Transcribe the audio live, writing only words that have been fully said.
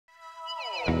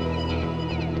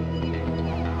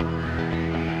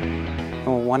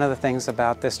One of the things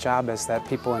about this job is that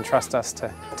people entrust us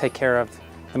to take care of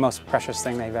the most precious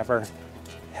thing they've ever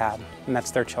had, and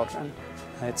that's their children.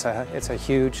 It's a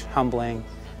huge, humbling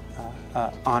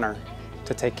honor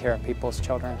to take care of people's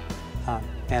children,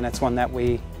 and it's one that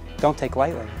we don't take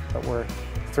lightly, but we're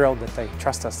thrilled that they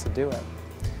trust us to do it.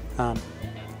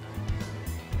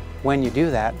 When you do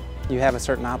that, you have a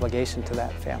certain obligation to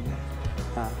that family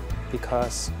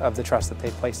because of the trust that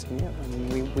they placed in you,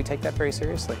 and we take that very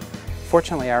seriously.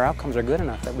 Fortunately, our outcomes are good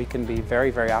enough that we can be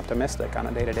very, very optimistic on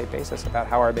a day-to-day basis about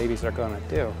how our babies are going to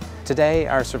do. Today,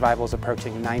 our survival is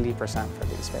approaching 90% for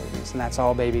these babies, and that's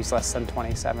all babies less than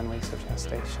 27 weeks of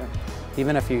gestation.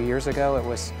 Even a few years ago, it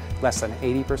was less than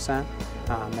 80%,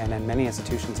 and in many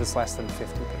institutions, it's less than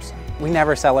 50%. We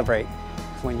never celebrate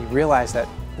when you realize that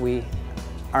we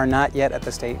are not yet at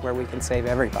the state where we can save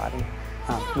everybody.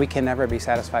 We can never be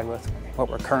satisfied with what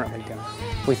we're currently doing.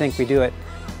 We think we do it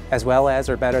as well as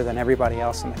or better than everybody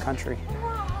else in the country.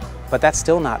 But that's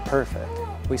still not perfect.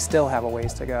 We still have a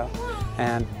ways to go,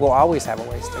 and we'll always have a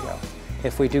ways to go.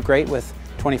 If we do great with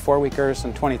 24-weekers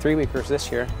and 23-weekers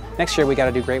this year, next year we got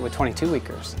to do great with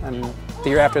 22-weekers, and the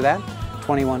year after that,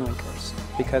 21-weekers,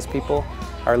 because people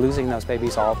are losing those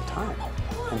babies all the time.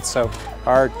 And so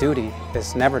our duty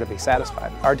is never to be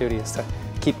satisfied. Our duty is to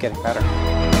keep getting better.